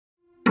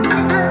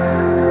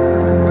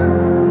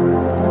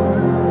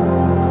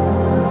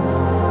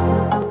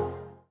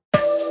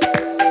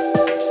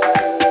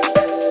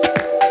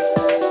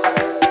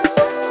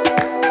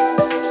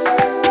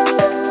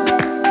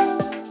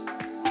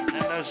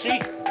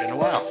Been a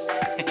while.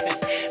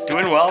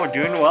 Doing well. We're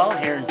doing well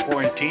here in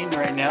quarantine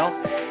right now,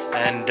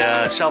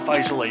 and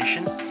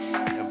self-isolation.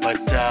 But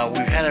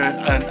we've had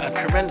a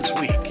tremendous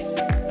week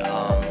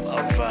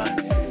of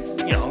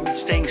you know,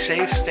 staying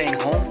safe, staying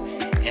home,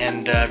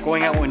 and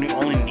going out when we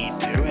only need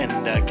to,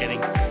 and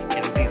getting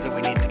things that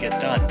we need to get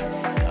done.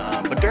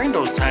 But during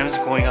those times,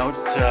 going out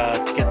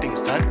to get things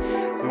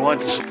done, we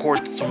wanted to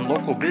support some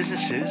local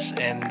businesses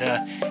and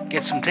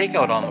get some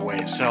takeout on the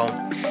way. So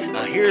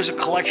here's a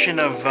collection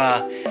of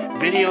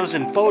videos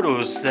and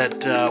photos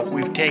that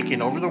we've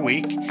taken over the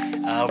week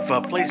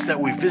of places that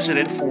we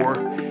visited for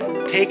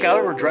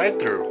takeout or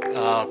drive-through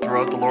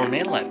throughout the Lower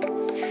Mainland.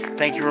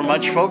 Thank you very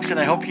much, folks, and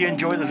I hope you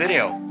enjoy the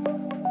video.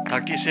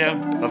 Talk to you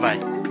soon.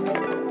 Bye-bye.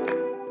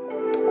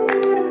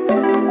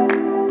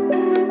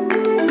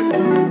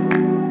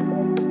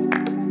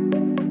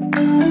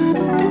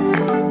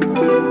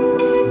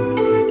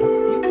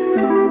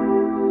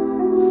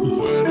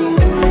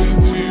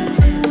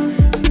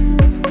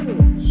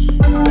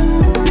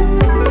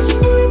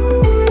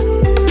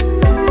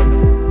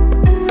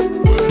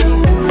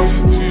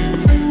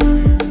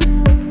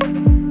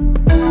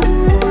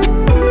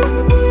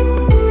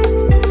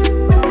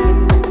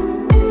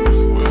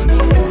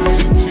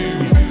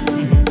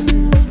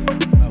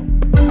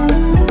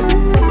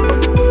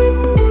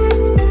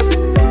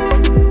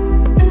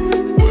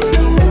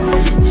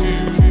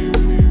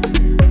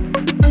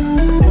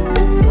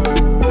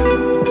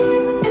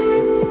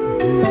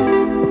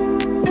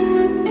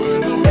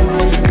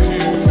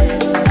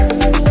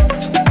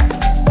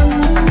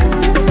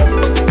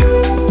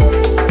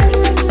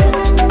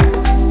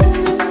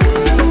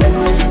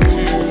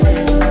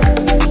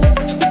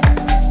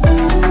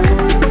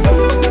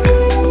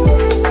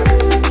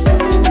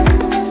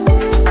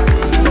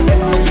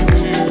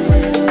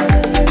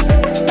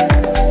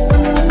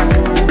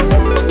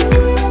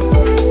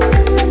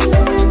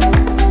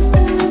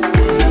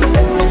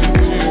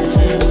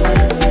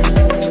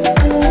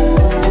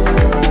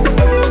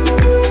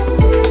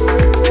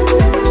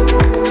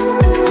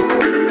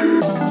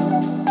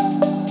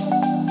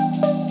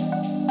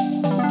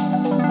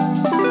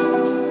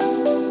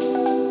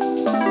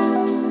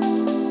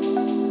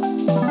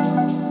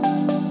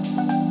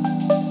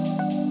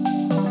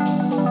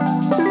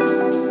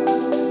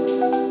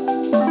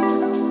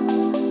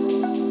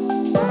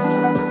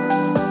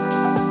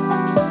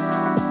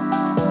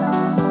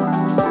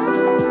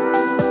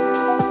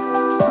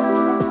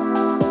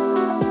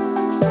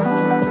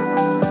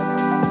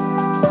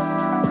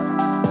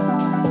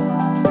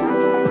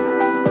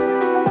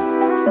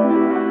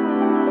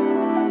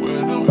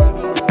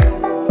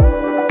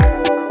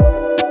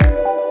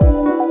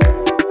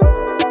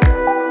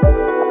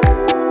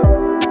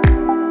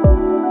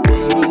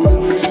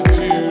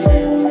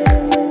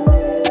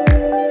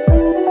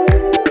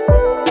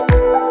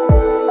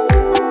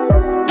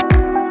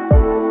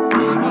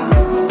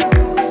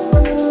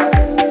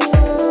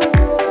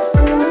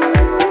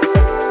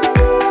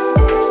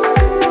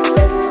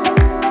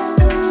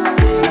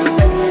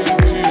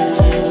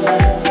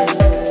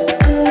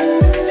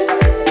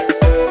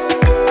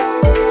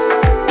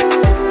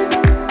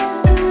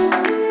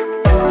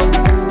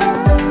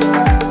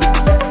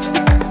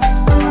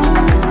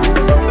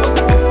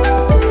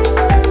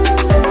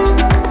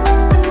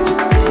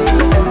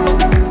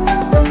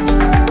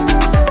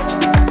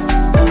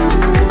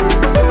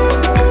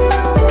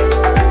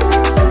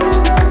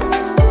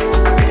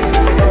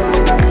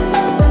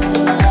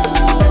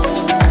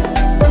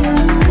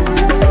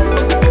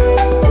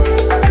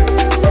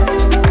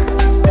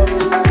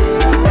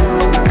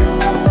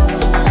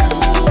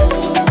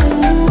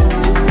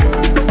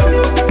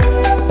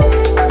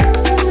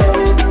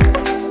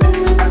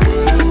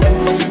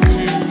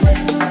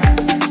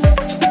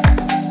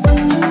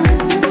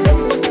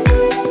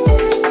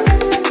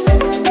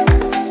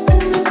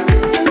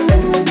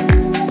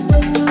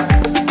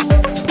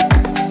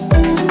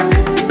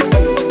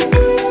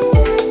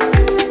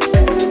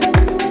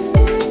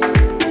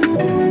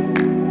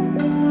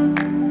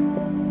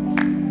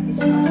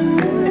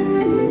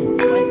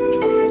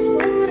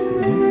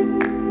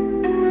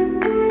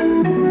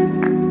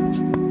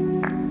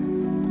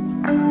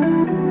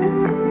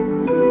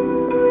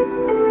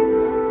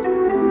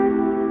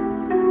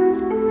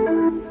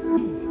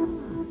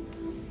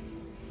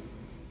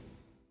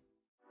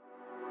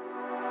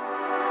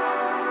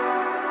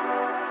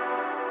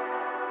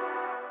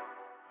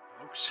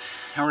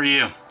 How are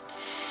you?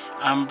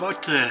 I'm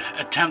about to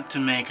attempt to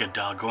make a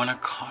Dalgona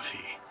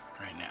coffee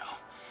right now.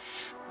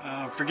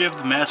 Forgive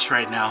the mess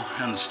right now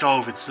on the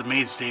stove. It's the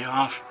maid's day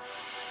off.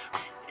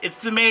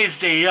 It's the maid's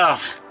day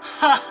off.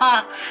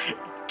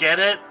 Get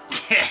it?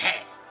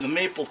 The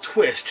maple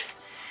twist.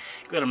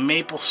 Got a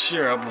maple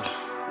syrup.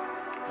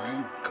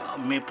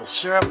 Got maple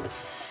syrup. Here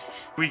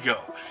we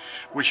go.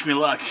 Wish me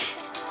luck.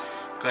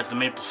 Got the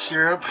maple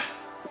syrup.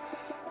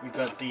 We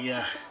got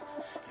the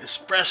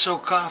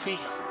espresso coffee.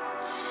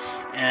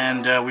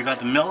 And we got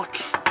the milk,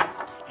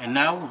 and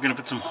now we're gonna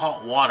put some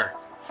hot water.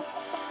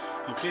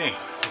 Okay,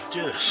 let's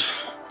do this.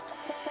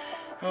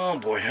 Oh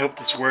boy, I hope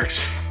this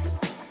works.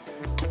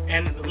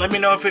 And let me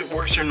know if it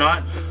works or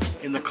not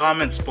in the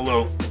comments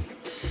below.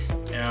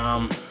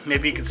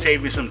 Maybe you can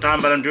save me some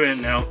time, but I'm doing it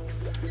now.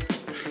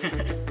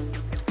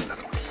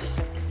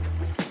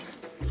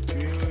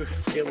 2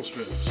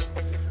 tablespoons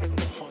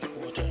of hot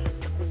water.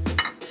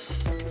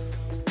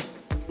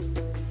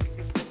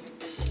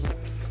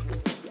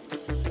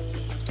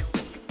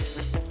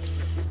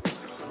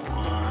 1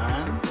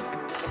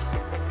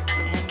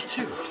 and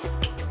 2.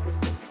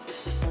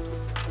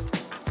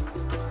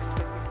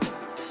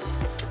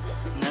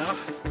 Now,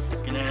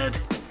 I'm gonna add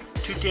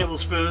 2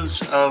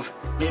 tablespoons of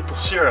maple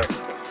syrup.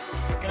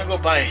 I'm gonna go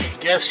by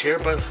guess here,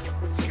 but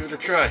let's give it a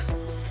try.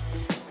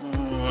 1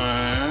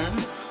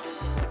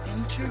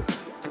 and 2.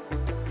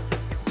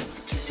 That's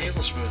 2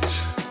 tablespoons.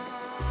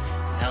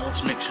 Now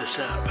let's mix this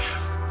up.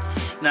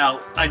 Now,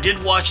 I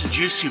did watch the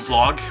Juicy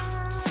vlog,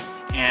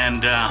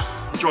 and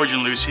George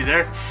and Lucy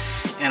there,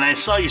 and I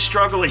saw you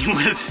struggling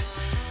with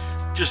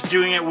just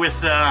doing it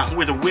with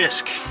a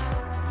whisk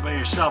by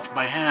yourself,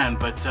 by hand,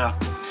 but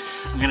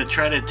I'm gonna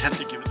try to attempt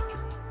to give it a try.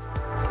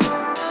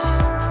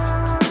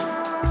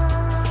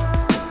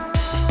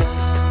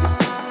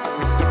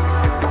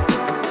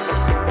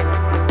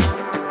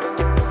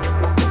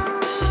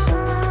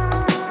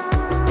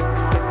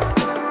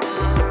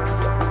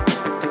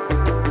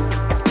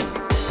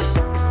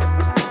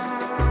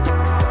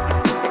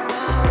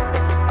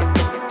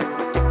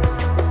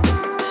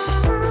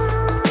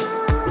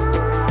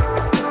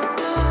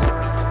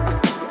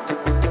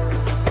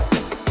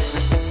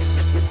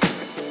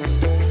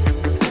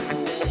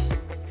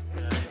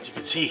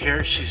 See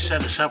here, she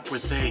set us up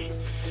with a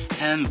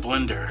hand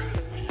blender.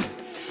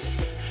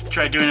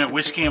 Tried doing it,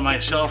 whisking it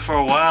myself for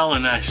a while,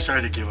 and I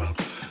started to give up.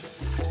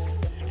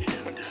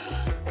 And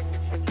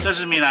it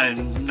doesn't mean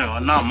I'm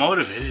not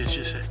motivated. It's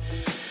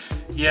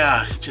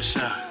just,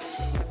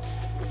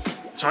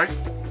 sorry,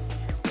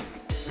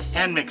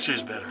 hand mixer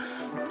is better.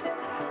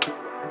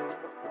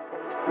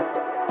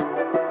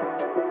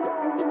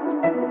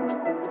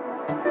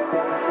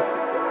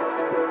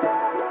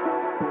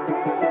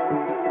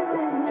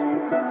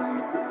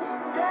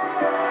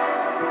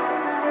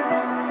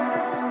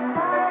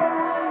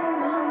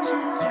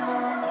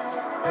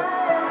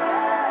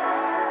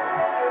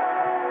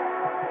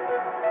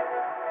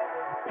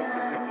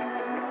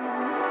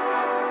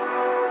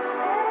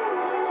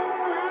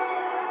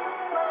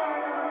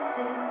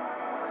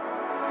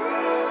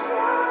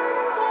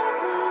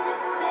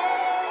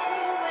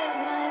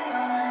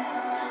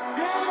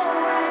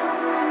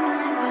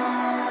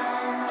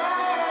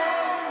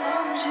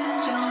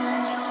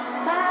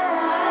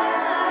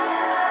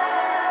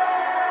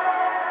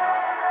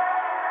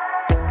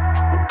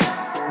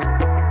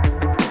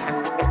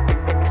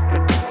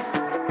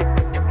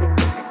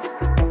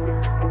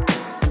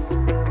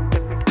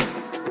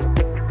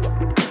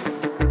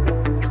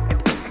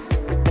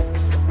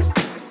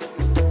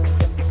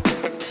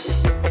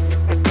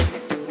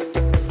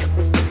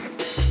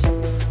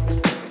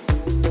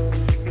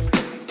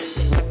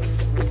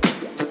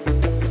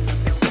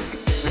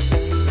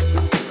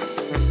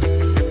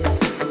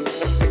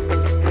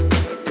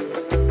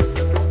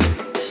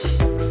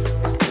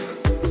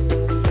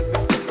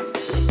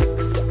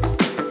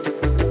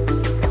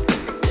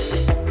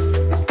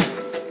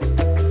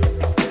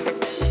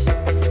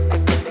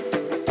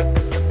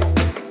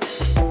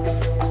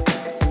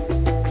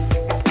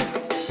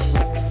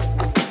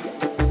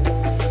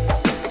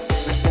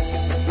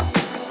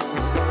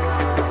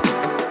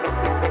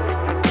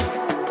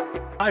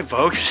 Hi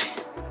folks,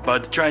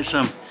 about to try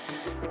some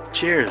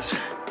cheers.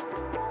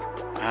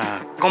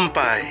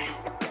 Kompai,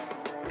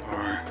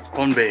 or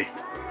konbe,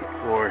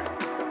 or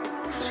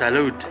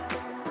salud,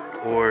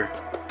 or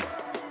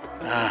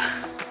I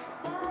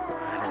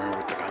don't remember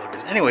what the Tagalog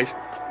is. Anyways,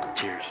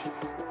 cheers.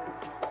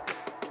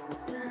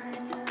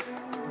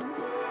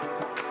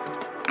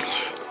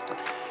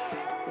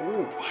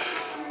 Ooh,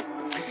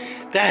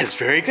 that is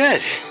very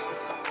good.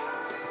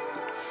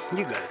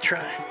 You gotta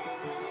try.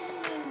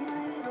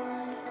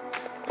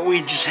 What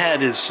we just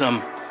had is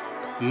some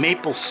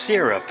Maple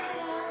Syrup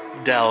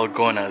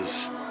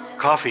Dalgona's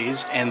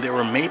coffees, and they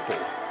were maple,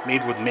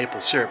 made with maple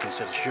syrup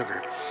instead of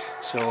sugar.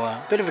 So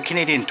a bit of a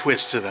Canadian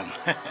twist to them.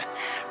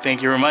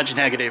 Thank you very much, and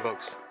have a good day,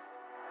 folks.